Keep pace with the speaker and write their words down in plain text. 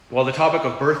While the topic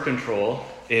of birth control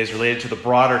is related to the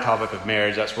broader topic of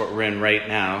marriage, that's what we're in right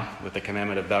now with the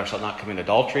commandment of thou shalt not commit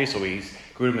adultery. So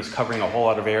Grudem is covering a whole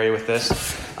lot of area with this.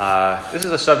 This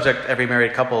is a subject every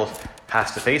married couple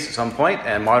has to face at some point,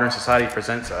 and modern society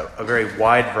presents a very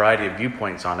wide variety of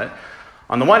viewpoints on it.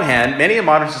 On the one hand, many in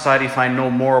modern society find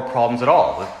no moral problems at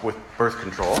all with birth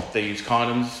control. They use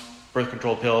condoms, birth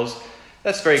control pills.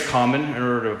 That's very common in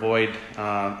order to avoid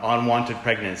unwanted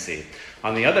pregnancy.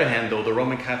 On the other hand, though, the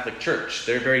Roman Catholic Church,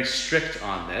 they're very strict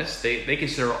on this. They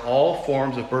consider all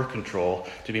forms of birth control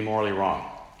to be morally wrong,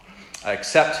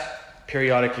 except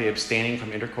periodically abstaining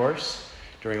from intercourse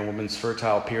during a woman's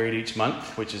fertile period each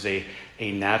month, which is a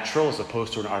natural as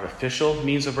opposed to an artificial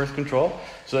means of birth control.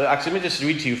 So actually, let me just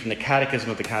read to you from the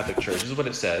Catechism of the Catholic Church. This is what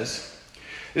it says.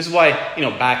 This is why,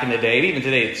 back in the day, and even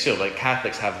today, it's still like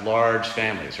Catholics have large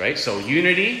families, right? So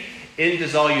unity,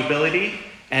 indissolubility,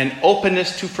 and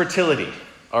openness to fertility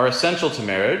are essential to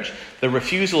marriage. The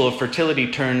refusal of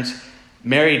fertility turns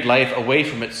married life away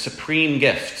from its supreme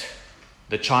gift,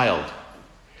 the child.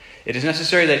 It is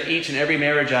necessary that each and every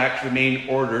marriage act remain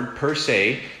ordered per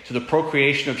se to the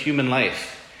procreation of human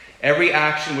life. Every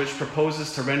action which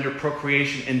proposes to render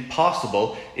procreation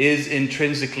impossible is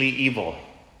intrinsically evil.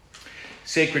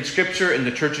 Sacred Scripture and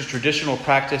the Church's traditional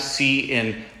practice see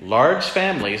in large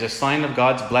families a sign of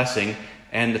God's blessing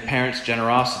and the parents'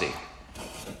 generosity.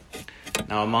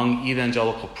 Now, among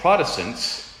evangelical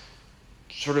Protestants,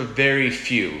 sort of very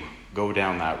few go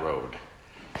down that road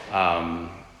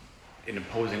in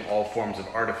imposing all forms of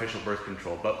artificial birth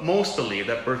control. But most believe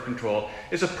that birth control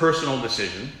is a personal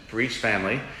decision for each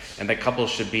family and that couples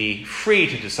should be free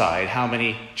to decide how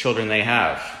many children they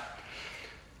have.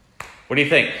 What do you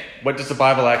think? What does the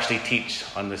Bible actually teach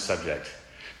on this subject?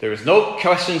 There was no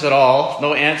questions at all,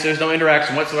 no answers, no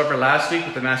interaction whatsoever last week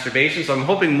with the masturbation. So I'm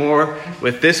hoping more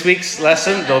with this week's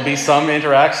lesson, there'll be some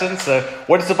interaction. So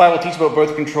what does the Bible teach about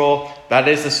birth control? That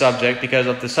is the subject. Because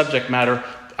of the subject matter,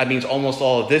 that means almost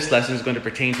all of this lesson is going to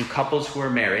pertain to couples who are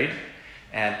married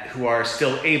and who are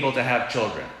still able to have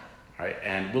children. Right?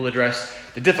 And we'll address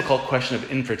the difficult question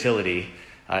of infertility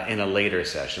in a later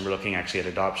session. We're looking actually at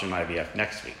adoption IVF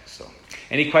next week. So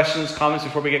any questions, comments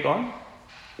before we get going?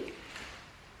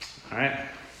 All right.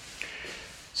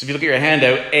 So if you look at your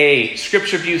handout, A,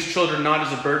 Scripture views children not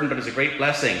as a burden, but as a great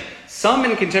blessing. Some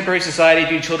in contemporary society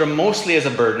view children mostly as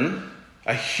a burden,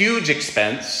 a huge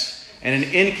expense, and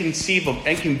an inconceivable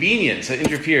inconvenience that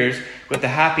interferes with the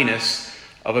happiness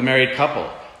of a married couple.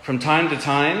 From time to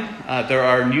time, there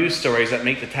are news stories that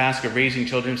make the task of raising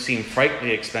children seem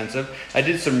frightfully expensive. I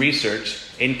did some research.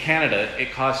 In Canada,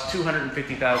 it costs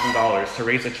 $250,000 to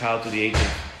raise a child to the age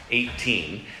of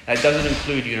 18. That doesn't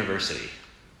include university.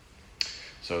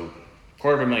 So,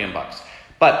 $250,000.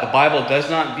 But the Bible does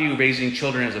not view raising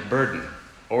children as a burden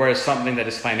or as something that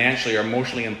is financially or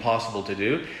emotionally impossible to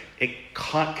do. It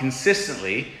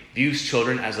consistently views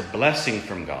children as a blessing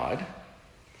from God.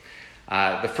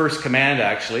 The first command,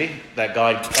 actually, that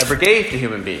God ever gave to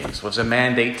human beings was a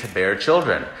mandate to bear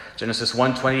children. Genesis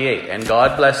 1:28, and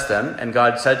God blessed them, and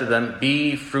God said to them,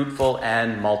 be fruitful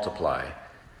and multiply,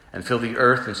 and fill the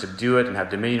earth and subdue it, and have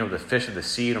dominion over the fish of the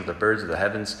sea and over the birds of the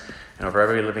heavens, and over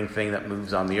every living thing that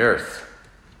moves on the earth.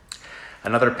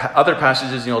 Other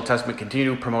passages in the Old Testament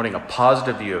continue promoting a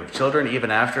positive view of children, even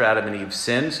after Adam and Eve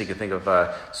sinned. So you can think of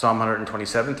Psalm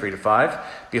 127, 3-5.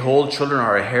 Behold, children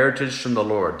are a heritage from the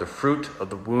Lord, the fruit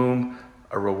of the womb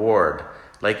a reward.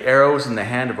 Like arrows in the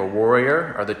hand of a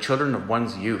warrior are the children of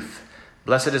one's youth.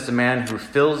 Blessed is the man who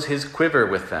fills his quiver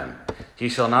with them. He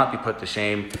shall not be put to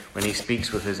shame when he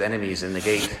speaks with his enemies in the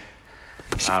gate.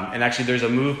 And actually there's a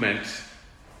movement,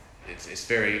 it's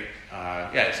very,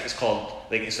 it's called,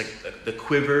 it's like the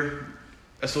Quiver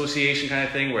Association kind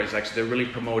of thing, where it's actually, they're really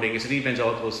promoting, it's an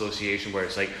evangelical association where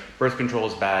it's like birth control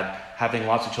is bad, having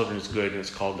lots of children is good, and it's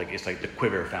called it's like the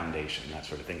Quiver Foundation, that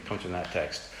sort of thing. It comes from that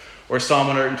text. Or Psalm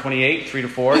 128,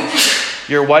 3-4.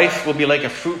 Your wife will be like a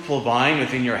fruitful vine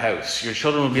within your house. Your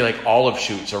children will be like olive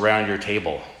shoots around your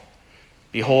table.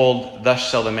 Behold, thus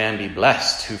shall the man be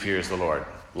blessed who fears the Lord.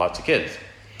 Lots of kids.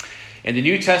 In the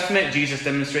New Testament, Jesus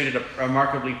demonstrated a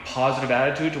remarkably positive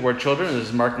attitude toward children. This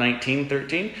is Mark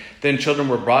 19:13. Then children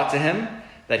were brought to him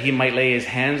that he might lay his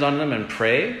hands on them and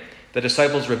pray. The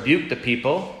disciples rebuked the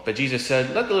people, but Jesus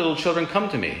said, let the little children come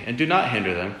to me, and do not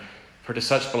hinder them, for to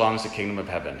such belongs the kingdom of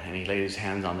heaven. And he laid his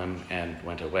hands on them and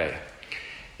went away.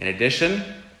 In addition,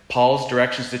 Paul's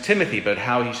directions to Timothy about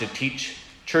how he should teach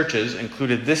churches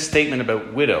included this statement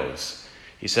about widows.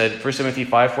 He said, 1 Timothy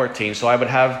 5:14, so I would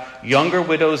have younger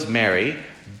widows marry,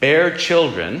 bear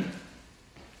children,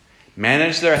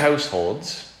 manage their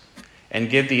households, and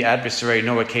give the adversary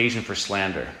no occasion for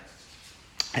slander.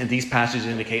 And these passages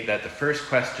indicate that the first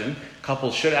question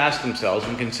couples should ask themselves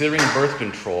when considering birth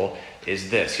control is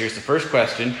this. Here's the first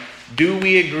question. Do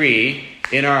we agree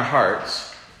in our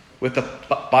hearts with the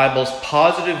Bible's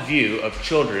positive view of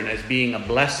children as being a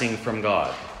blessing from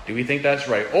God? Do we think that's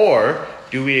right? Or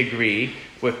do we agree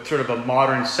with sort of a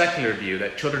modern secular view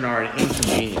that children are an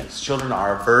inconvenience, children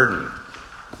are a burden?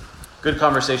 Good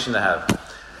conversation to have.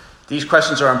 These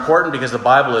questions are important because the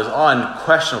Bible is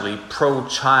unquestionably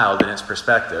pro-child in its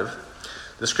perspective.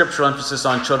 The scriptural emphasis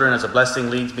on children as a blessing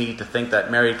leads me to think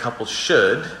that married couples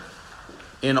should,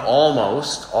 in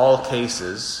almost all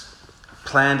cases,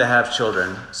 plan to have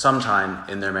children sometime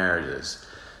in their marriages.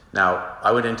 Now,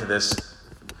 I went into this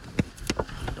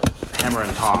hammer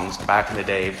and tongs back in the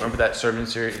day. Remember that sermon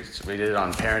series we did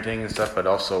on parenting and stuff, but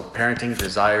also parenting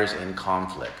desires in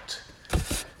conflict.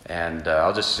 And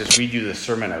I'll just read you the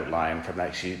sermon outline from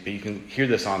that sheet, but you can hear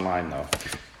this online though.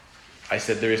 I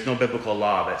said there is no biblical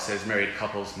law that says married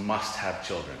couples must have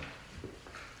children,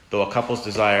 though a couple's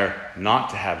desire not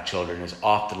to have children is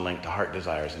often linked to heart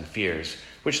desires and fears,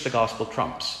 which the gospel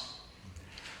trumps.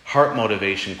 Heart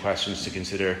motivation questions to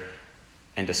consider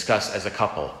and discuss as a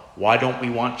couple. Why don't we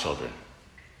want children?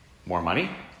 More money?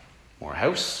 More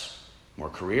house? More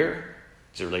career?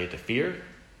 Is it related to fear?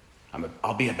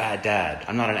 I'll be a bad dad.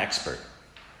 I'm not an expert.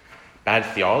 Bad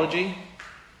theology?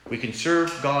 We can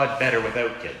serve God better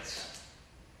without kids.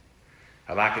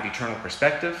 A lack of eternal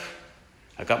perspective?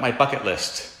 I've got my bucket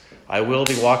list. I will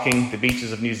be walking the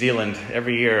beaches of New Zealand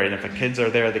every year, and if the kids are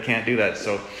there, they can't do that.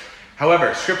 So,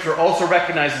 however, Scripture also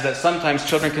recognizes that sometimes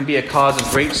children can be a cause of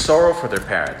great sorrow for their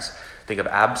parents. Think of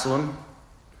Absalom,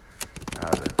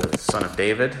 the son of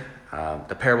David.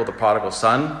 The parable of the prodigal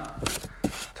son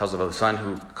tells about the son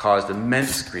who caused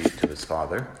immense grief to his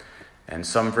father. And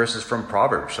some verses from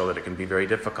Proverbs show that it can be very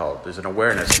difficult. There's an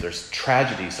awareness, there's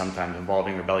tragedy sometimes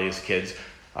involving rebellious kids.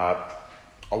 A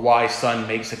wise son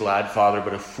makes a glad father,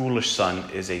 but a foolish son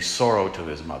is a sorrow to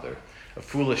his mother. A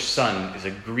foolish son is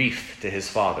a grief to his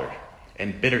father,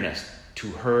 and bitterness to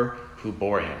her who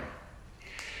bore him.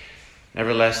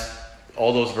 Nevertheless,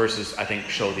 all those verses, I think,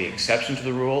 show the exception to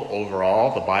the rule.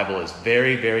 Overall, the Bible is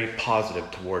very, very positive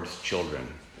towards children.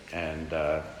 And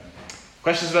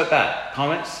questions about that?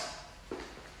 Comments?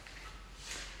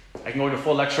 I can go into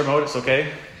full lecture mode, it's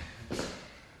okay?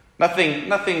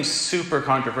 Nothing super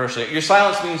controversial. Your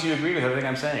silence means you agree with everything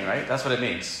I'm saying, right? That's what it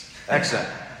means. Excellent.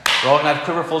 We're all going to have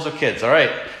quiverfuls of kids. All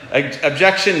right.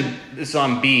 Objection is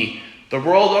on B. The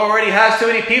world already has too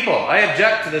many people. I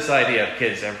object to this idea of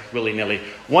kids willy-nilly.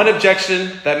 One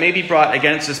objection that may be brought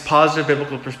against this positive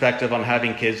biblical perspective on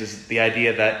having kids is the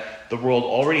idea that the world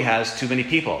already has too many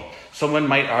people. Someone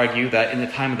might argue that in the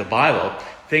time of the Bible,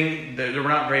 there were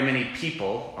not very many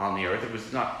people on the earth. It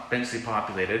was not densely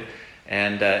populated.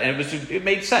 And it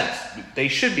made sense. They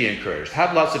should be encouraged.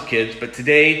 Have lots of kids, but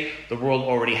today the world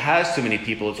already has too many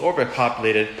people. It's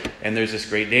overpopulated, and there's this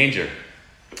great danger.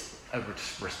 I would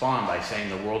respond by saying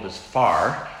the world is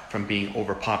far from being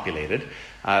overpopulated.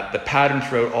 The pattern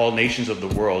throughout all nations of the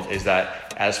world is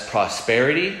that as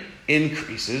prosperity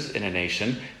increases in a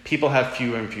nation, people have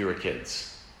fewer and fewer kids.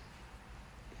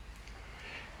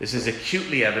 This is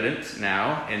acutely evident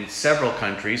now in several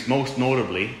countries, most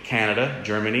notably Canada,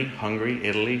 Germany, Hungary,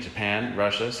 Italy, Japan,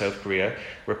 Russia, South Korea,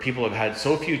 where people have had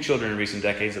so few children in recent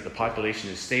decades that the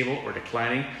population is stable or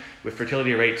declining, with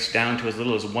fertility rates down to as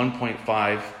little as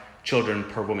 1.5 children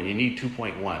per woman. You need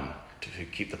 2.1 to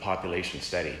keep the population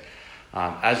steady.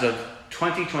 As of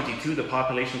 2022, the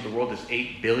population of the world is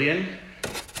 8 billion.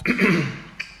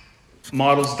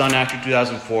 Models done after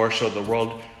 2004 show the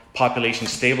world population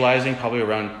stabilizing probably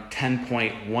around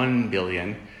 10.1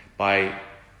 billion by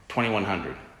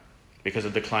 2100 because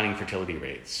of declining fertility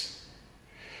rates.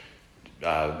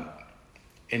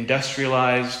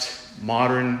 Industrialized,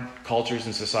 modern cultures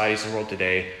and societies in the world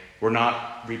today, we're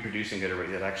not reproducing at a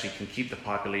rate that actually can keep the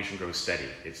population growth steady.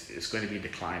 It's going to be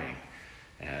declining.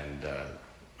 And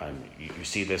you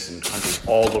see this in countries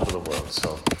all over the world.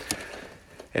 So,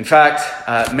 in fact,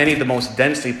 many of the most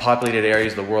densely populated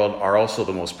areas of the world are also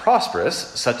the most prosperous,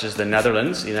 such as the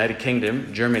Netherlands, the United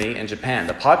Kingdom, Germany, and Japan.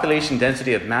 The population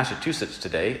density of Massachusetts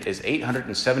today is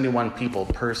 871 people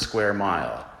per square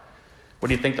mile. What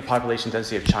do you think the population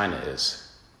density of China is?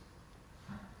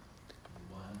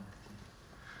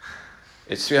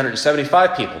 It's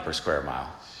 375 people per square mile.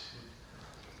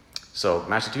 So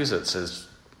Massachusetts is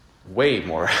way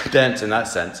more dense in that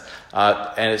sense.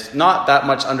 And it's not that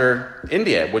much under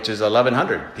India, which is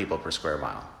 1,100 people per square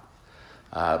mile.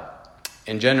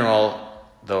 In general,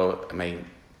 though, the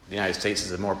United States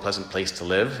is a more pleasant place to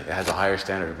live. It has a higher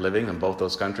standard of living than both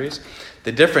those countries.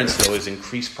 The difference, though, is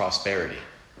increased prosperity,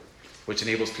 which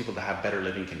enables people to have better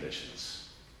living conditions.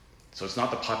 So it's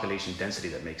not the population density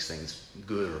that makes things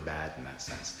good or bad in that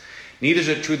sense. Neither is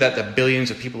it true that the billions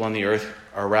of people on the earth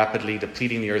are rapidly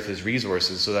depleting the earth's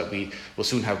resources so that we will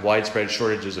soon have widespread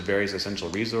shortages of various essential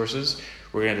resources.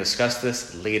 We're going to discuss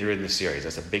this later in the series.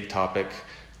 That's a big topic.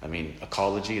 I mean,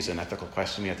 ecology is an ethical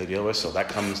question we have to deal with, so that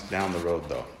comes down the road,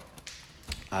 though.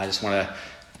 I just want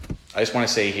to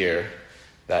say here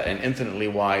that an infinitely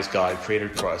wise God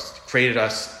created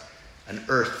us an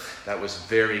earth that was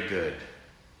very good,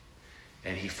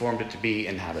 and he formed it to be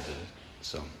inhabited.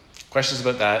 So, questions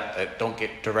about that don't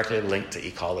get directly linked to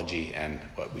ecology and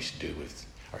what we should do with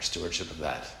our stewardship of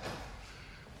that.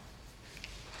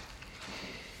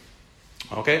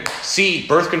 Okay. C,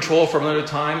 birth control for a limited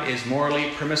time is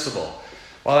morally permissible.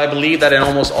 While I believe that in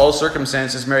almost all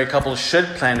circumstances married couples should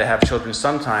plan to have children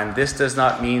sometime, this does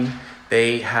not mean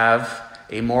they have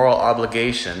a moral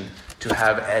obligation to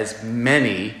have as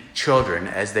many children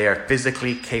as they are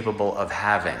physically capable of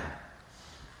having.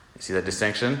 You see that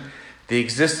distinction? The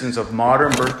existence of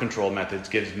modern birth control methods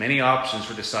gives many options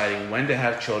for deciding when to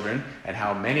have children and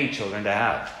how many children to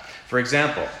have. For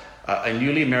example, a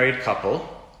newly married couple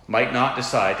might not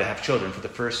decide to have children for the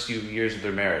first few years of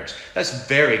their marriage. That's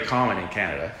very common in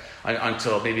Canada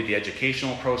until maybe the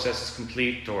educational process is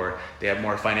complete or they have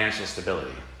more financial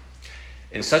stability.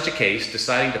 In such a case,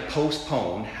 deciding to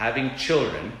postpone having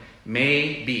children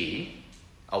may be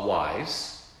a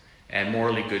wise and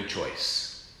morally good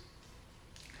choice.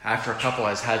 After a couple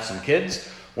has had some kids,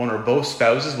 one or both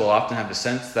spouses will often have the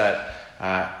sense that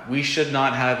we should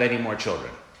not have any more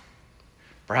children.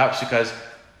 Perhaps because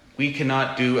we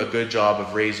cannot do a good job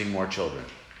of raising more children.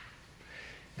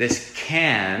 This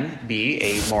can be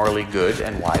a morally good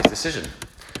and wise decision,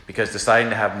 because deciding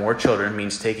to have more children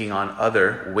means taking on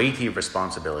other weighty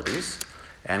responsibilities,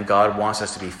 and God wants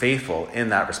us to be faithful in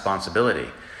that responsibility.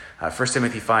 1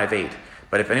 Timothy 5:8.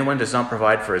 But if anyone does not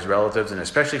provide for his relatives, and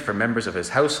especially for members of his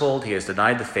household, he has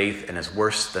denied the faith and is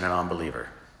worse than an unbeliever.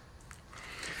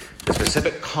 The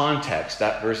specific context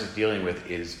that verse is dealing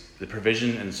with is the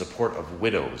provision and support of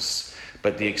widows.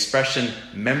 But the expression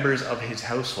members of his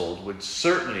household would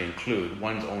certainly include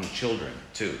one's own children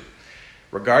too.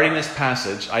 Regarding this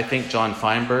passage, I think John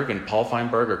Feinberg and Paul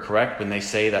Feinberg are correct when they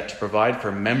say that to provide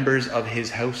for members of his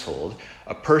household,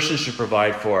 a person should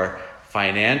provide for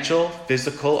financial,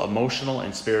 physical, emotional,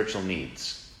 and spiritual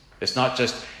needs. It's not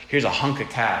just, here's a hunk of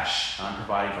cash I'm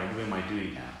providing by doing my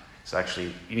duty now. It's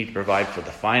actually, you need to provide for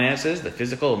the finances, the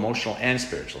physical, emotional, and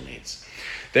spiritual needs.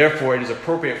 Therefore, it is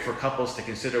appropriate for couples to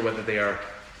consider whether they are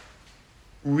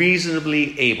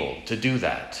reasonably able to do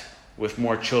that with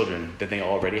more children than they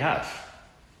already have.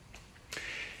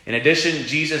 In addition,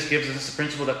 Jesus gives us a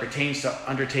principle that pertains to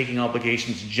undertaking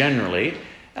obligations generally,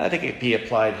 and I think it can be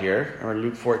applied here. Or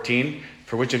Luke 14,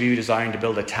 for which of you desiring to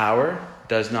build a tower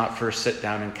does not first sit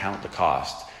down and count the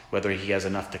cost, whether he has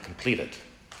enough to complete it.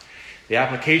 The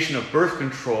application of birth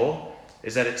control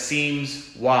is that it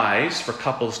seems wise for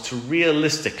couples to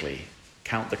realistically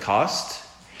count the cost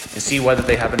and see whether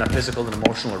they have enough physical and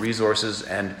emotional resources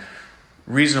and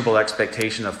reasonable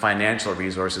expectation of financial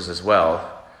resources as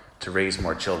well to raise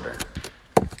more children.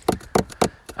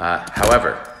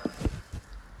 However,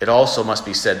 it also must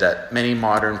be said that many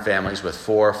modern families with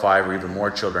 4, 5, or even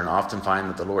more children often find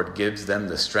that the Lord gives them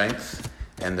the strength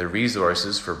and the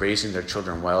resources for raising their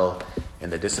children well in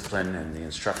the discipline and the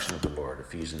instruction of the Lord,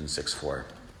 Ephesians 6:4.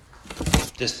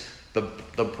 Just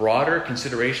the broader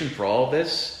consideration for all of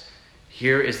this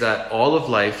here is that all of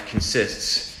life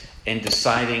consists in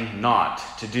deciding not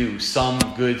to do some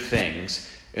good things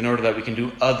in order that we can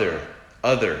do other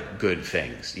good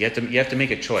things. You have to make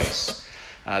a choice.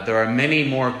 There are many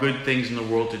more good things in the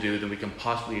world to do than we can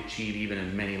possibly achieve even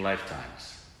in many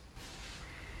lifetimes.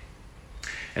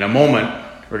 In a moment,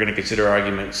 we're going to consider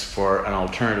arguments for an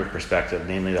alternative perspective,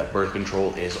 namely that birth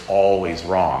control is always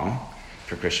wrong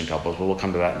for Christian couples, but we'll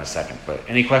come to that in a second. But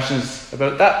any questions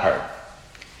about that part?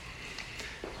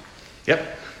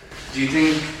 Yep. Do you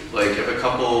think, if a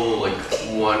couple, the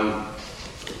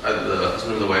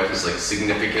husband or the wife is,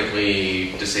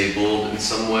 significantly disabled in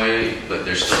some way, but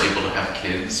they're still able to have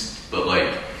kids, but,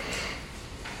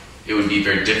 it would be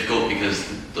very difficult because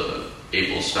the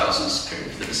able spouse is caring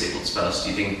for the disabled spouse, do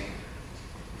you think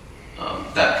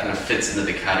that kind of fits into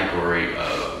the category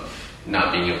of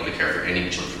not being able to care for any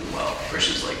children well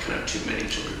versus too many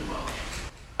children well?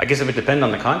 I guess it would depend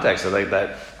on the context of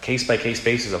that case-by-case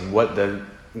basis of what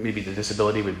maybe the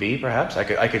disability would be, perhaps.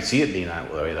 I could see it being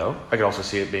that way, though. I could also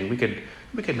see it being we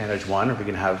could manage one, or we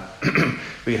can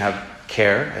have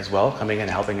care as well, coming in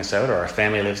and helping us out, or our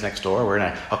family lives next door. We're in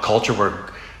a culture where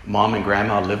mom and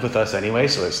grandma live with us anyway,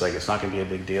 so it's like it's not going to be a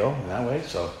big deal in that way.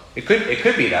 So it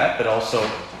could be that, but also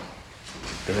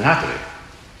doesn't have to be.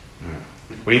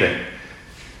 What do you think?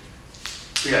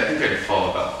 Yeah, I think I'd fall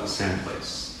about the same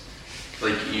place.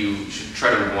 Like, you should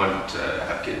try to want to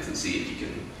have kids and see if you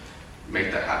can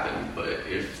make that happen, but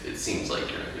if it seems like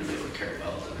you're not going to be able to care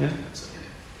well, then I think that's okay.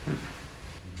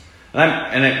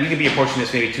 And we can be approaching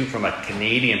this maybe too from a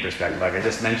Canadian perspective. Like I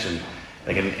just mentioned,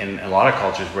 like in a lot of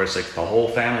cultures where it's like the whole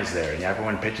family's there and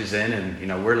everyone pitches in, and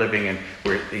we're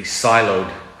these siloed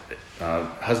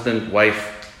husband,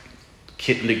 wife,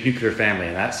 kid, nuclear family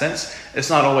in that sense. It's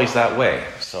not always that way.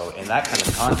 So in that kind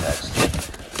of context,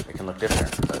 it can look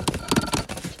different. But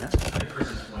I think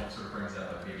Chris's point sort of brings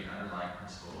up maybe an underlying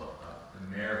principle of the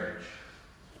marriage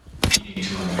needing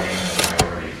to remain the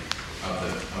priority of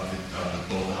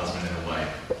both the husband and the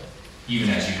wife, even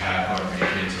as you have however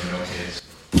many kids or no kids.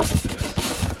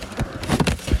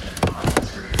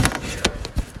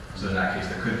 So in that case,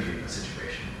 there could be a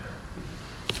situation where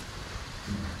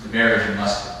the marriage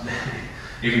must.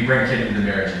 If you bring a kid into the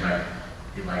marriage,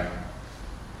 it might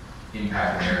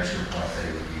impact the marriage to a point that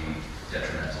it would be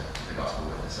detrimental to the gospel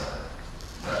witness of it.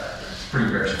 But it's a pretty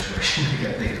rare situation to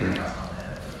get things right off on the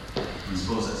head. But I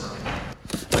suppose that's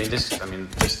something.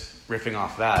 Just riffing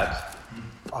off that,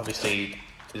 obviously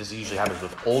this usually happens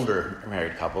with older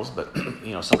married couples, but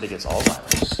somebody gets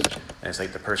Alzheimer's, and it's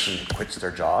like the person quits their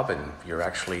job, and you're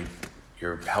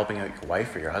helping out your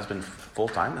wife or your husband full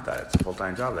time with that. It's a full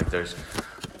time job. Like there's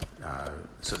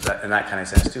so that in that kind of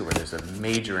sense too, where there's a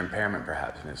major impairment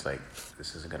perhaps, and it's like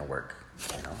this isn't going to work.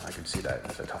 I can see that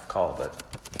it's a tough call, but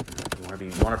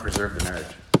you want to preserve the marriage.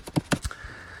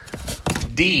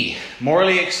 D,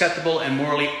 morally acceptable and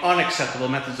morally unacceptable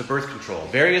methods of birth control.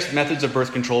 Various methods of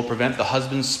birth control prevent the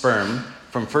husband's sperm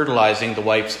from fertilizing the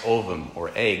wife's ovum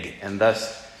or egg, and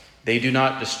thus they do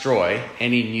not destroy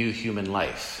any new human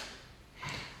life.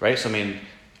 Right? So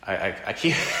I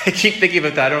keep thinking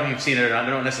about that. I don't know if you've seen it or not. I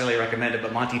don't necessarily recommend it,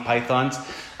 but Monty Python's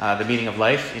The Meaning of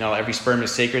Life. Every sperm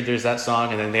is sacred. There's that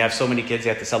song, and then they have so many kids they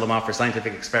have to sell them off for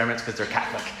scientific experiments because they're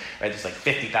Catholic. Right? There's like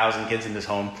 50,000 kids in this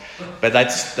home, but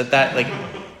there's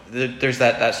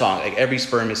that song. Like every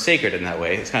sperm is sacred in that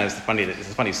way. It's kind of funny.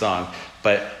 It's a funny song,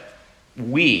 but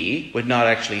we would not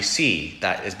actually see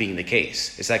that as being the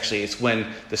case. It's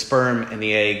when the sperm and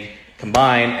the egg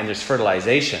combine and there's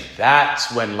fertilization.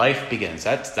 That's when life begins.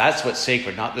 That's what's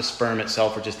sacred, not the sperm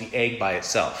itself or just the egg by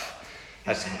itself.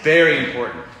 That's very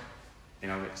important.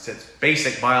 It's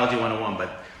basic biology 101,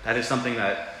 but that is something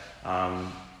that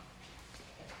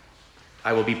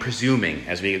I will be presuming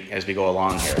as we go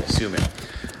along here, assuming.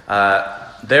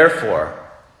 Therefore,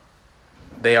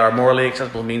 they are morally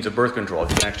acceptable means of birth control.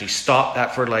 You can actually stop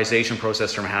that fertilization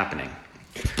process from happening.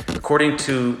 According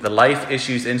to the Life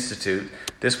Issues Institute,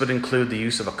 this would include the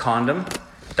use of a condom,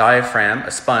 diaphragm, a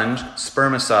sponge,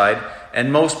 spermicide,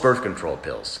 and most birth control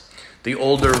pills. The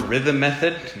older Rhythm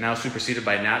method, now superseded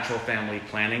by natural family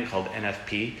planning called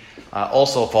NFP,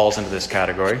 also falls into this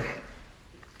category.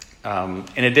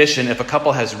 In addition, if a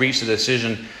couple has reached a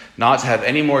decision not to have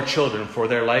any more children for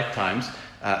their lifetimes,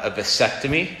 a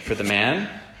vasectomy for the man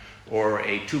or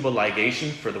a tubal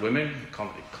ligation for the women,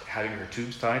 having her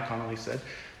tubes tied, commonly said,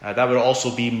 that would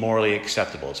also be morally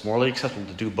acceptable. It's morally acceptable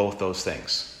to do both those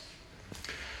things.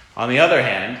 On the other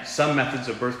hand, some methods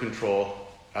of birth control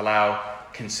allow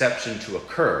conception to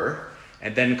occur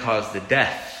and then cause the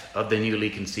death of the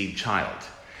newly conceived child.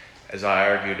 As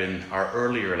I argued in our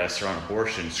earlier lesson on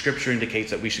abortion, Scripture indicates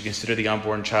that we should consider the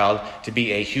unborn child to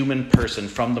be a human person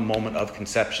from the moment of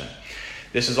conception.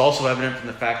 This is also evident from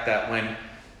the fact that when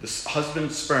the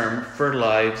husband's sperm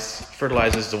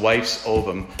fertilizes the wife's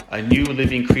ovum, a new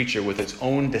living creature with its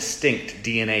own distinct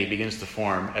DNA begins to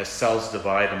form as cells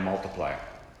divide and multiply.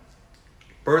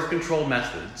 Birth control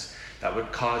methods that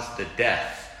would cause the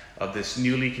death of this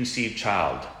newly conceived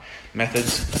child,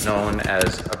 methods known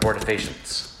as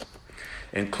abortifacients,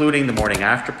 including the morning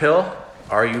after pill,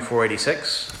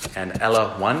 RU486, and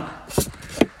Ella-1.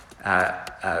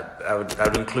 I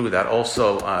would include that.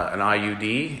 Also, an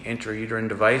IUD, intrauterine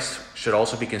device, should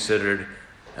also be considered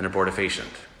an abortifacient.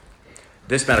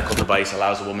 This medical device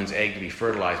allows a woman's egg to be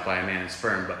fertilized by a man's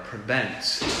sperm, but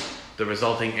prevents the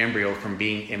resulting embryo from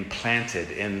being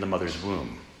implanted in the mother's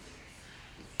womb.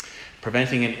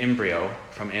 Preventing an embryo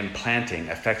from implanting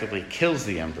effectively kills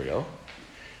the embryo,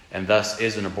 and thus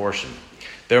is an abortion.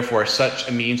 Therefore, such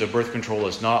a means of birth control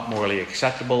is not morally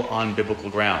acceptable on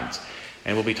biblical grounds.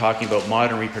 And we'll be talking about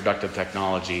modern reproductive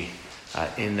technology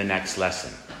in the next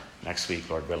lesson, next week,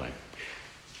 Lord willing.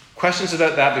 Questions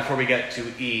about that before we get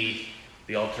to E,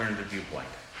 the alternative viewpoint?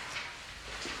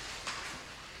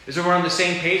 Is everyone on the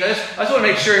same page? I just want to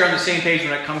make sure you're on the same page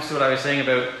when it comes to what I was saying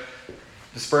about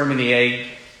the sperm and the egg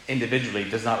individually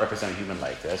does not represent human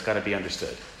life. That's got to be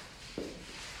understood.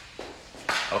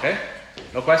 Okay?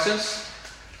 No questions?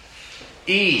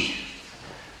 E.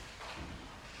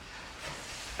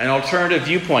 An alternative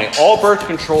viewpoint. All birth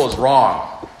control is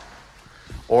wrong.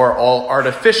 Or all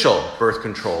artificial birth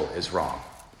control is wrong.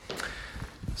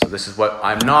 So this is what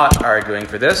I'm not arguing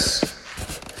for this,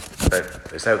 but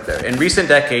it's out there. In recent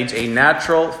decades, a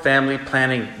natural family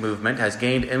planning movement has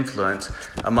gained influence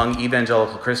among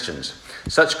evangelical Christians.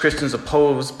 Such Christians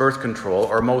oppose birth control,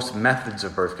 or most methods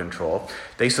of birth control.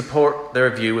 They support their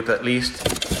view with at least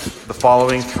the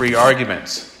following 3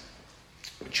 arguments.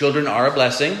 Children are a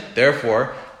blessing,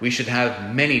 therefore we should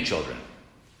have many children.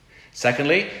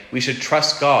 Secondly, we should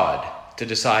trust God to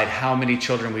decide how many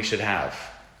children we should have.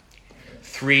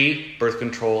 3, birth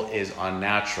control is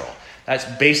unnatural. That's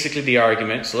basically the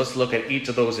argument. So let's look at each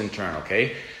of those in turn,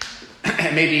 okay?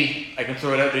 Maybe I can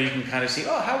throw it out there. You can kind of see,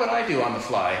 how would I do on the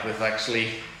fly with actually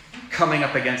coming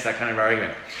up against that kind of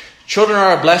argument? Children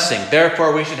are a blessing.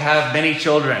 Therefore, we should have many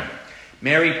children.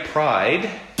 Mary Pride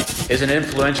is an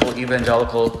influential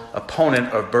evangelical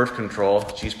opponent of birth control.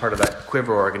 She's part of that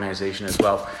Quiver organization as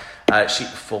well.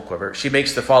 Full Quiver. She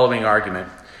makes the following argument.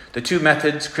 The 2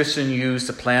 methods Christians use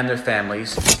to plan their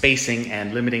families, spacing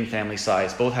and limiting family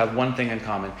size, both have one thing in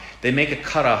common. They make a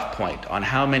cutoff point on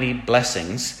how many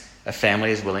blessings a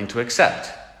family is willing to accept.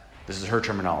 This is her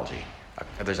terminology.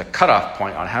 There's a cutoff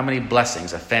point on how many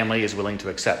blessings a family is willing to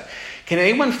accept. Can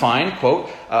anyone find, quote,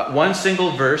 one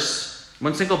single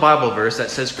Bible verse that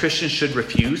says Christians should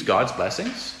refuse God's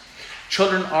blessings?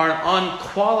 Children are an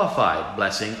unqualified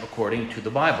blessing according to the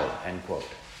Bible, end quote.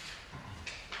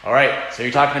 All right, so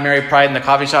you're talking to Mary Pride in the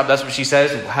coffee shop. That's what she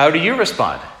says. How do you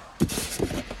respond?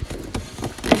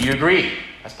 Do you agree?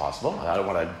 That's possible. I don't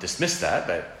want to dismiss that,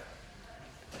 but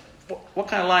what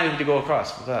kind of line would you go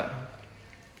across with that?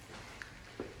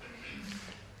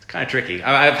 It's kind of tricky.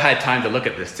 I've had time to look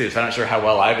at this too, so I'm not sure how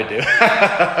well I would do.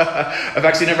 I've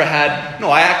actually never had...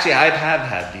 No, I have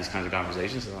had these kinds of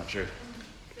conversations, so I'm not sure.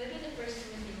 Maybe the first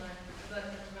thing you learn about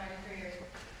providing for your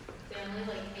family,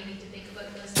 like maybe to think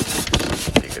about this.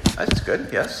 That's good,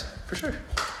 yes, for sure.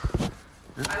 I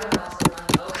would also want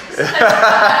to focus.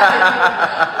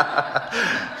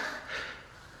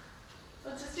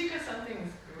 Well, just because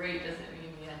something's great doesn't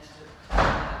mean you have to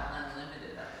have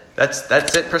unlimited of it.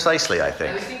 That's it precisely, I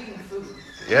think. I was thinking food.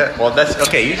 Yeah, well, that's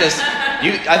okay.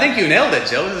 I think you nailed it,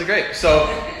 Jill. This is great. So,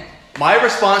 my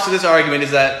response to this argument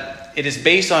is that it is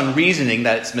based on reasoning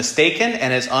that's mistaken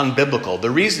and is unbiblical.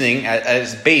 The reasoning at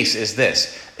its base is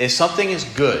this. If something is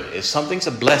good, if something's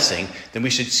a blessing, then we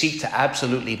should seek to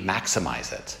absolutely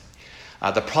maximize it.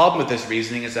 The problem with this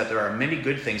reasoning is that there are many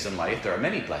good things in life, there are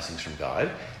many blessings from God,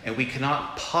 and we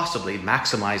cannot possibly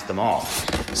maximize them all.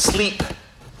 Sleep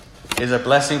is a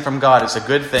blessing from God. It's a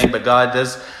good thing, but God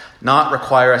does not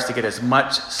require us to get as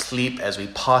much sleep as we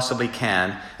possibly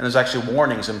can. And there's actually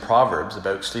warnings in Proverbs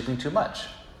about sleeping too much.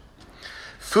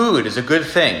 Food is a good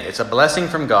thing. It's a blessing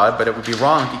from God, but it would be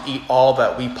wrong to eat all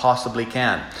that we possibly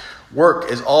can. Work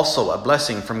is also a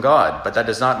blessing from God, but that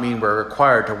does not mean we're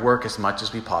required to work as much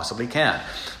as we possibly can.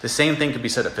 The same thing could be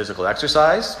said of physical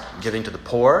exercise, giving to the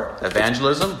poor,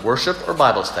 evangelism, worship, or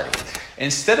Bible study.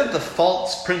 Instead of the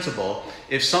false principle,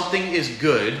 if something is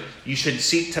good, you should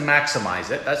seek to maximize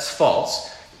it. That's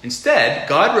false. Instead,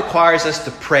 God requires us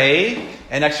to pray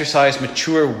and exercise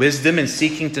mature wisdom in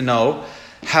seeking to know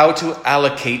how to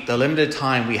allocate the limited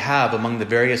time we have among the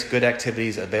various good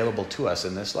activities available to us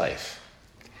in this life.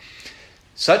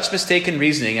 Such mistaken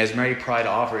reasoning as Mary Pride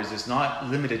offers is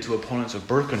not limited to opponents of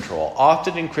birth control.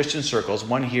 Often in Christian circles,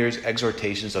 one hears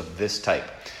exhortations of this type.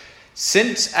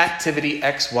 Since activity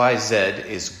XYZ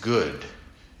is good,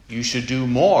 you should do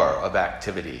more of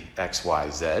activity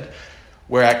XYZ,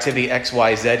 where activity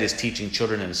XYZ is teaching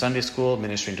children in Sunday school,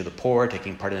 ministering to the poor,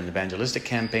 taking part in evangelistic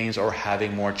campaigns, or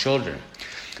having more children.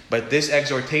 But this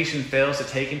exhortation fails to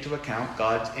take into account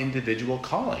God's individual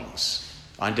callings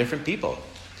on different people.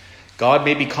 God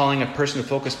may be calling a person to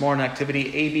focus more on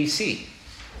activity ABC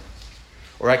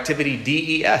or activity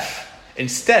DEF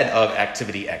instead of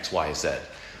activity XYZ.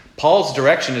 Paul's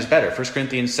direction is better. 1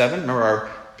 Corinthians 7, remember our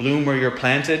Bloom Where You're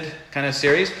Planted kind of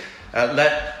series?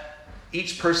 Let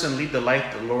each person lead the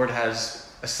life the Lord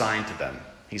has assigned to them.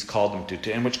 He's called them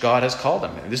to in which God has called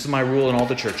them. And this is my rule in all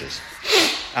the churches.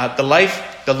 The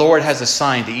life the Lord has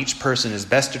assigned to each person is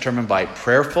best determined by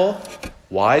prayerful,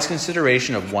 wise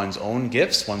consideration of one's own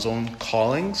gifts, one's own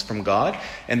callings from God.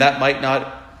 And that might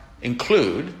not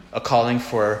include a calling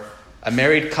for a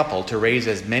married couple to raise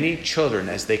as many children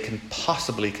as they can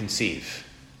possibly conceive.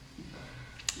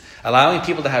 Allowing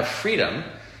people to have freedom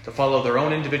to follow their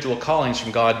own individual callings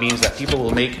from God means that people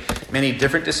will make many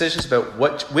different decisions about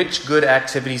which good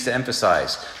activities to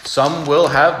emphasize. Some will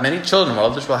have many children, while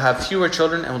others will have fewer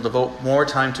children and will devote more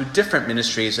time to different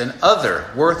ministries and other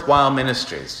worthwhile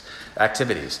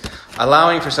activities.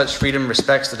 Allowing for such freedom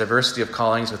respects the diversity of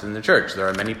callings within the church. There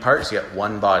are many parts, yet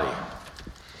one body.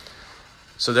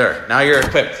 So there, now you're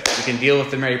equipped. You can deal with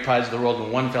the Mary Prides of the world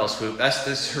in one fell swoop.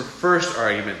 That's her first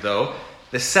argument, though.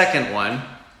 The second one,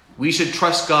 we should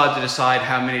trust God to decide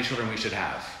how many children we should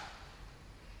have.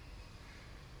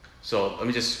 So let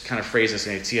me just kind of phrase this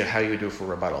and see how you would do it for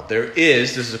rebuttal.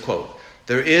 This is a quote,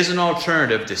 there is an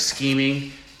alternative to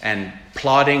scheming and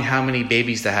plotting how many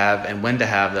babies to have and when to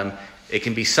have them. It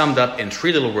can be summed up in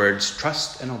 3 little words: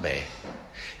 trust and obey.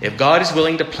 If God is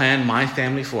willing to plan my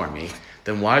family for me,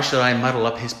 then why should I muddle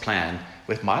up his plan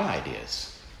with my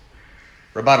ideas?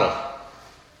 Rebuttal.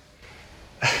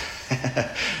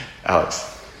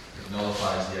 Alex. It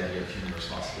nullifies the idea of human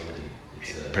responsibility.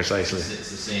 Precisely. It's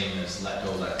the same as let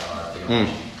go, let God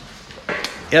theology.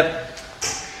 Yep.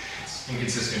 It's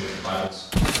inconsistent with the Bible's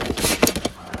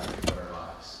about our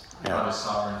lives. God is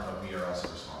sovereign, but we are also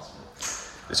responsible.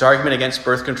 This argument against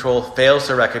birth control fails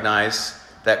to recognize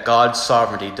that God's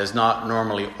sovereignty does not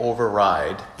normally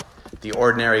override the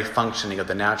ordinary functioning of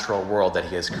the natural world that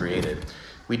he has created.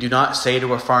 We do not say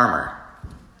to a farmer,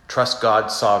 trust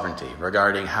God's sovereignty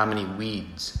regarding how many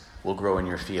weeds will grow in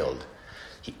your field.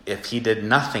 If he did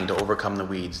nothing to overcome the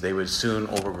weeds, they would soon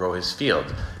overgrow his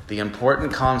field. The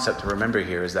important concept to remember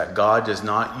here is that God does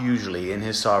not usually, in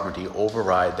his sovereignty,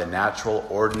 override the natural,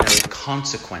 ordinary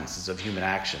consequences of human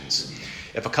actions.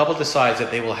 If a couple decides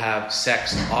that they will have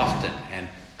sex often and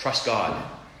trust God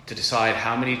to decide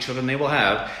how many children they will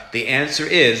have, the answer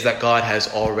is that God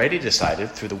has already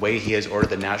decided, through the way he has ordered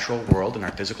the natural world and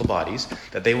our physical bodies,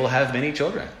 that they will have many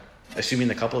children, assuming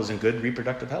the couple is in good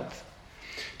reproductive health.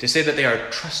 To say that they are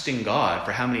trusting God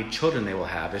for how many children they will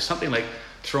have is something like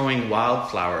throwing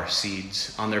wildflower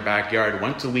seeds on their backyard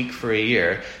once a week for a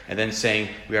year and then saying,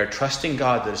 we are trusting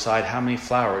God to decide how many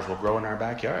flowers will grow in our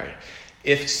backyard.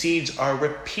 If seeds are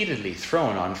repeatedly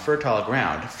thrown on fertile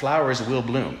ground, flowers will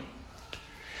bloom.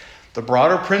 The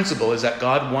broader principle is that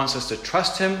God wants us to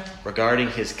trust him regarding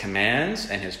his commands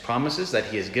and his promises that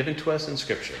he has given to us in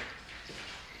Scripture.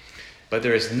 But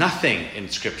there is nothing in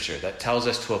Scripture that tells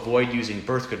us to avoid using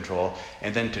birth control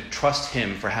and then to trust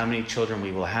him for how many children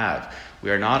we will have.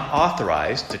 We are not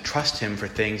authorized to trust him for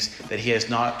things that he has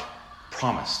not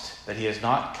promised, that he has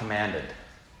not commanded.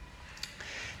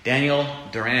 Daniel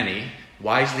Durrani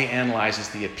wisely analyzes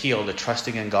the appeal to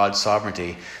trusting in God's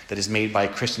sovereignty that is made by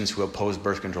Christians who oppose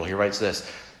birth control. He writes this: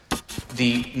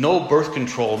 the no birth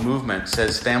control movement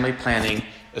says family planning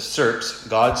asserts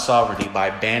God's sovereignty by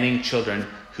banning children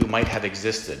who might have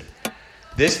existed.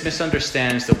 This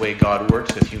misunderstands the way God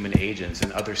works with human agents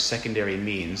and other secondary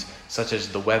means, such as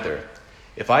the weather.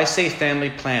 If I say family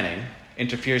planning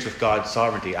interferes with God's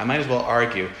sovereignty, I might as well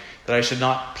argue that I should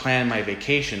not plan my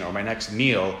vacation or my next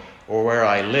meal or where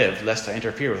I live, lest I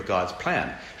interfere with God's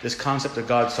plan. This concept of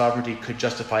God's sovereignty could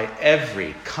justify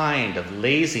every kind of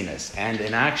laziness and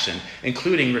inaction,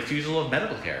 including refusal of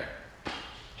medical care.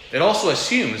 It also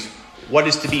assumes what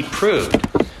is to be proved,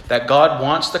 that God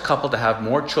wants the couple to have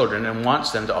more children and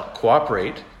wants them to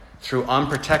cooperate through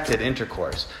unprotected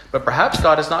intercourse. But perhaps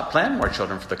God has not planned more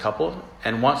children for the couple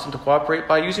and wants them to cooperate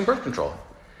by using birth control.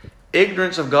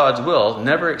 Ignorance of God's will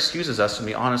never excuses us from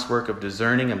the honest work of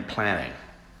discerning and planning.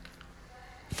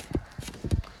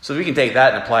 So we can take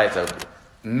that and apply it to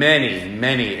many,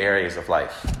 many areas of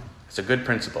life. It's a good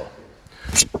principle.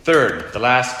 Third, the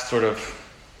last sort of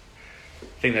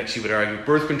thing that she would argue,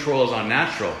 birth control is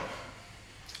unnatural.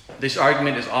 This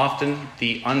argument is often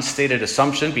the unstated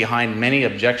assumption behind many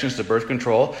objections to birth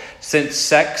control. Since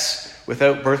sex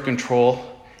without birth control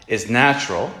is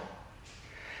natural,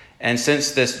 and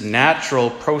since this natural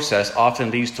process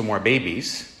often leads to more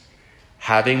babies,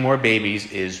 having more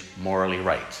babies is morally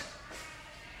right.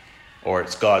 Or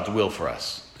it's God's will for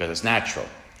us, because it's natural.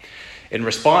 In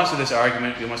response to this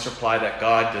argument, we must reply that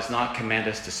God does not command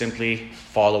us to simply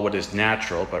follow what is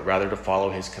natural, but rather to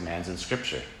follow his commands in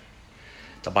Scripture.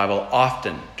 The Bible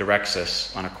often directs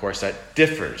us on a course that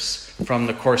differs from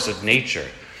the course of nature.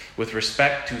 With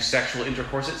respect to sexual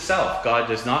intercourse itself, God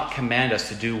does not command us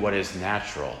to do what is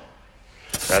natural.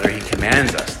 Rather, he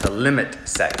commands us to limit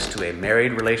sex to a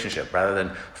married relationship rather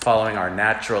than following our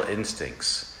natural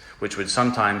instincts, which would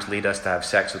sometimes lead us to have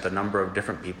sex with a number of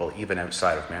different people, even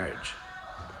outside of marriage.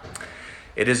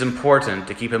 It is important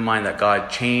to keep in mind that God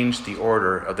changed the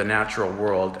order of the natural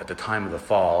world at the time of the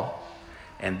fall,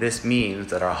 And this means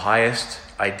that our highest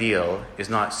ideal is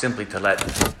not simply to let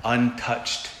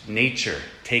untouched nature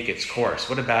take its course.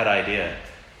 What a bad idea.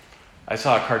 I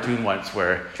saw a cartoon once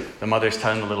where the mother's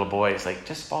telling the little boy, it's like,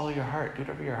 just follow your heart, do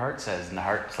whatever your heart says. And the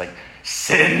heart's like,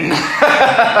 sin.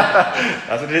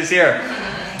 That's what it is here.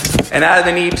 And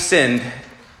Adam and Eve sinned.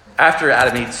 After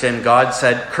Adam and Eve sinned, God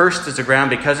said, cursed is the ground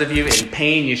because of you. In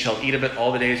pain you shall eat of it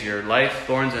all the days of your life.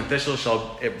 Thorns and thistles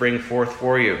shall it bring forth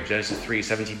for you. Genesis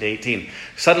 3:17-18.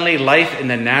 Suddenly life in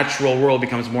the natural world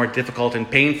becomes more difficult and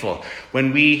painful.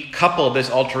 When we couple this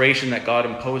alteration that God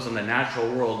imposed on the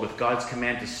natural world with God's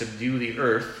command to subdue the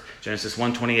earth, Genesis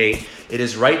 1:28, it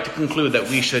is right to conclude that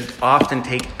we should often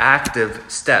take active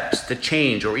steps to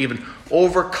change or even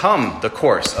overcome the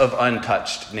course of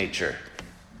untouched nature.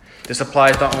 This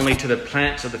applies not only to the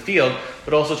plants of the field,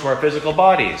 but also to our physical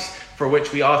bodies, for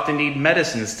which we often need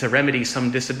medicines to remedy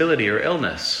some disability or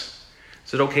illness.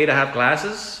 Is it okay to have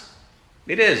glasses?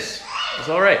 It is. It's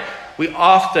all right. We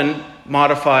often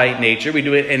modify nature. We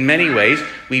do it in many ways.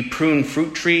 We prune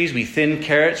fruit trees, we thin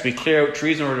carrots, we clear out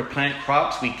trees in order to plant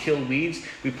crops, we kill weeds,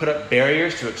 we put up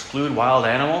barriers to exclude wild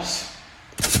animals.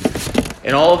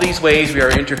 In all of these ways, we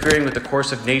are interfering with the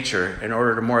course of nature in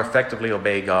order to more effectively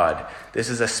obey God. This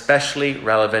is especially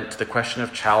relevant to the question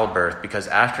of childbirth, because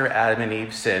after Adam and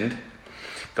Eve sinned,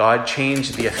 God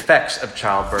changed the effects of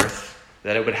childbirth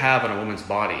that it would have on a woman's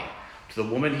body. To the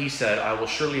woman he said, I will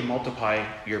surely multiply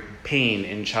your pain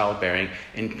in childbearing.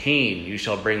 In pain you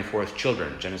shall bring forth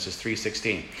children. Genesis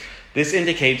 3:16. This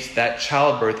indicates that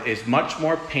childbirth is much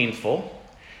more painful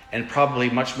and probably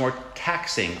much more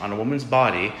taxing on a woman's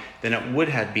body than it would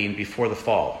have been before the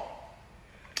fall.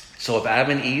 So if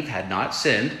Adam and Eve had not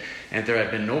sinned, and there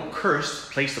had been no curse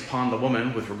placed upon the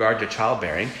woman with regard to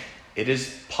childbearing, it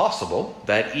is possible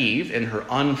that Eve, in her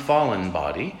unfallen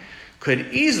body,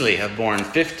 could easily have borne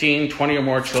 15, 20 or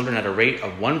more children at a rate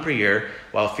of 1 per year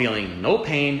while feeling no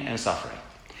pain and suffering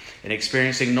and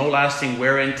experiencing no lasting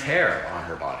wear and tear on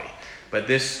her body. But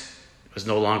this was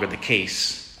no longer the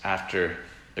case after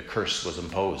the curse was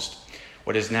imposed.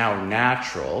 What is now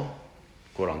natural,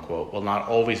 quote unquote, will not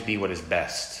always be what is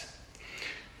best.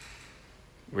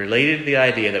 Related to the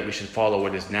idea that we should follow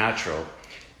what is natural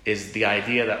is the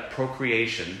idea that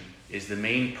procreation is the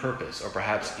main purpose, or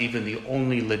perhaps even the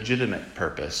only legitimate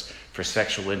purpose, for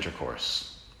sexual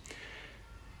intercourse.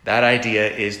 That idea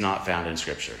is not found in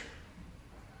Scripture.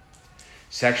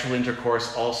 Sexual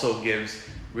intercourse also gives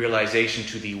realization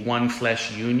to the one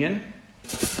flesh union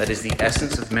that is the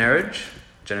essence of marriage,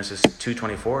 Genesis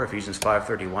 2:24, Ephesians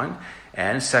 5:31,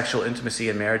 and sexual intimacy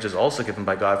in marriage is also given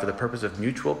by God for the purpose of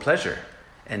mutual pleasure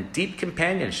and deep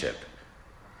companionship.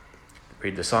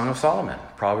 Read the Song of Solomon,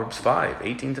 Proverbs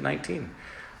 5:18-19.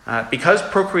 Because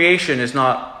procreation is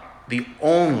not the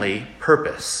only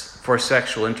purpose for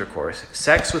sexual intercourse,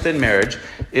 sex within marriage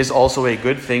is also a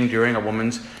good thing during a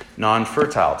woman's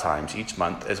non-fertile times each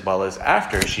month, as well as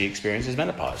after she experiences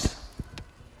menopause.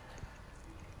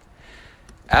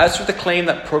 As for the claim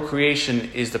that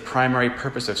procreation is the primary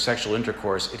purpose of sexual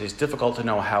intercourse, it is difficult to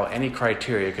know how any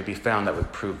criteria could be found that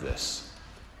would prove this.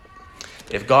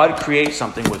 If God creates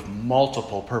something with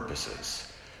multiple purposes,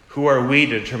 who are we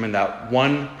to determine that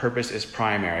one purpose is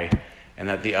primary and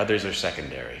that the others are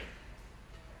secondary?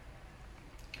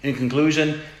 In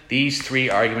conclusion, these three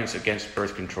arguments against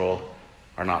birth control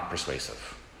are not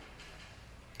persuasive.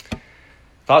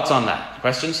 Thoughts on that?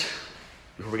 Questions?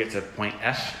 Before we get to point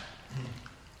F?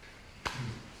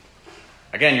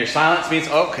 Again, your silence means,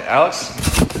 okay, Alex?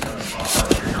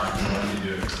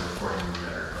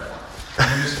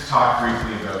 Can you just talk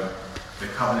briefly about the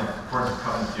covenant, importance of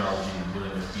covenant theology and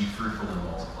dealing with be fruitful and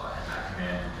multiply, and that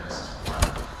command in Genesis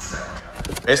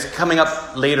 1? It's coming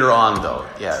up later on, though.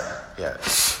 Yeah. All right.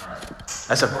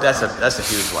 That's a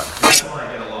huge one. That's one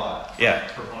I get a lot. Yeah.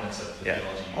 Proponents of the Yeah.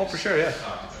 theology. Oh, for sure, yeah.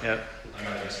 Yeah. I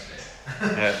got it yesterday.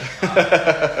 Yeah. From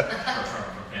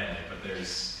family, but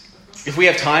there's. If we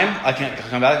have time, I can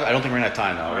come back. I don't think we're going to have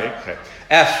time, though, right? Okay.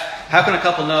 F, how can a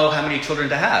couple know how many children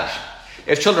to have?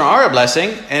 If children are a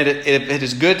blessing, and it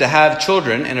is good to have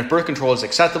children, and if birth control is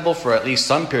acceptable for at least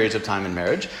some periods of time in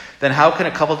marriage, then how can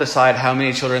a couple decide how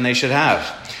many children they should have?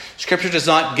 Scripture does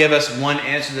not give us one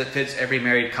answer that fits every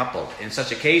married couple. In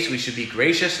such a case, we should be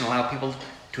gracious and allow people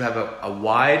to have a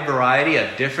wide variety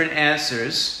of different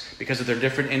answers because of their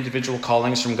different individual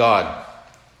callings from God.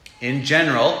 In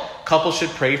general, couples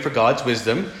should pray for God's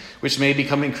wisdom, which may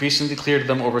become increasingly clear to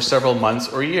them over several months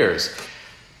or years.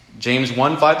 James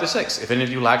 1:5-6. If any of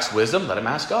you lacks wisdom, let him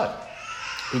ask God,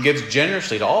 who gives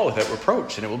generously to all without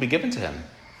reproach, and it will be given to him.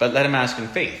 But let him ask in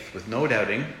faith, with no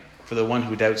doubting, for the one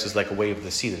who doubts is like a wave of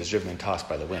the sea that is driven and tossed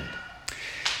by the wind.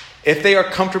 If they are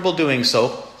comfortable doing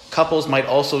so, couples might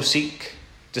also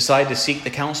decide to seek the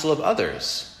counsel of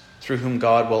others, through whom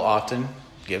God will often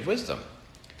give wisdom.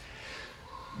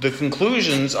 The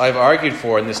conclusions I've argued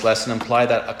for in this lesson imply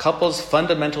that a couple's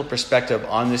fundamental perspective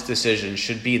on this decision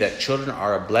should be that children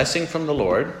are a blessing from the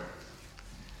Lord,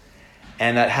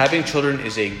 and that having children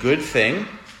is a good thing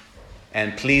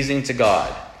and pleasing to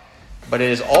God. But it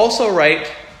is also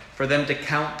right for them to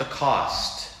count the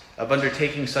cost of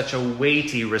undertaking such a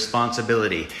weighty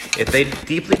responsibility. If they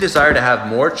deeply desire to have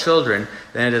more children,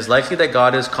 then it is likely that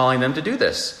God is calling them to do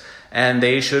this, and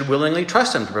they should willingly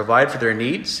trust Him to provide for their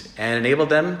needs and enable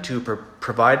them to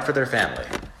provide for their family,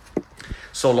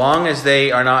 so long as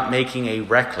they are not making a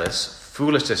reckless,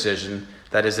 foolish decision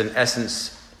that is in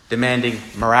essence demanding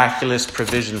miraculous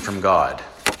provision from God.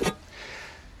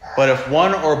 But if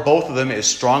one or both of them is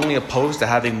strongly opposed to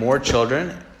having more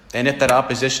children, and if that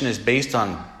opposition is based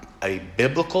on a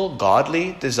biblical,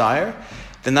 godly desire,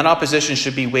 then that opposition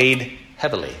should be weighed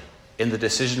heavily in the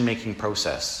decision-making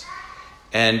process.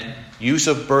 And use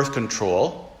of birth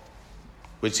control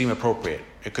would seem appropriate.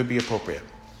 It could be appropriate.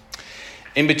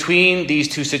 In between these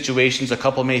two situations, a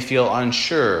couple may feel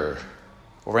unsure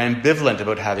or ambivalent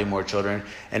about having more children,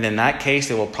 and in that case,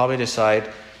 they will probably decide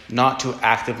not to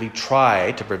actively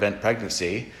try to prevent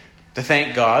pregnancy, to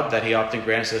thank God that He often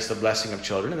grants us the blessing of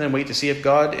children, and then wait to see if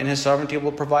God in His sovereignty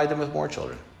will provide them with more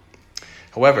children.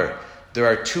 However, there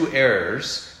are two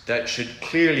errors that should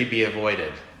clearly be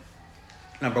avoided.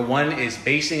 Number one is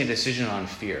basing a decision on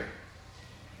fear,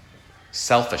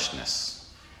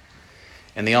 selfishness,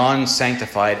 and the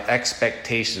unsanctified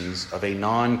expectations of a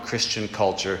non-Christian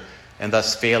culture, and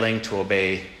thus failing to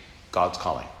obey God's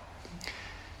calling.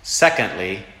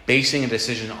 Secondly, basing a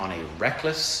decision on a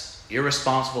reckless,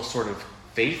 irresponsible sort of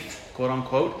faith, quote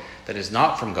unquote, that is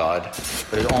not from God,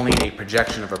 but is only a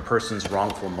projection of a person's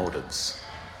wrongful motives.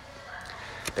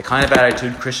 The kind of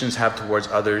attitude Christians have towards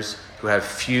others who have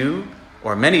few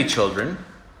or many children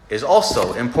is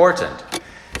also important.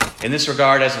 In this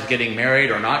regard, as with getting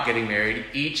married or not getting married,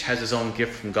 each has his own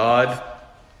gift from God,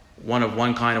 one of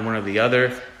one kind and one of the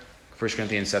other, 1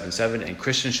 Corinthians 7:7, and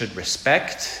Christians should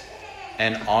respect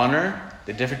and honor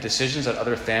the different decisions that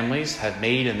other families have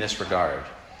made in this regard.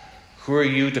 Who are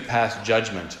you to pass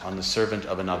judgment on the servant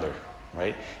of another,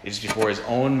 right? It is before his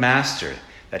own master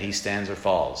that he stands or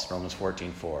falls. Romans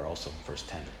 14:4, also verse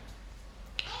 10.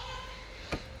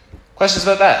 Questions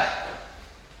about that?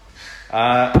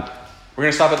 We're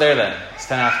going to stop it there then. It's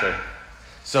 10 after.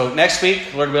 So next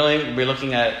week, Lord willing, we'll be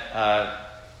looking at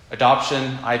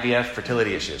adoption, IVF,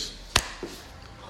 fertility issues.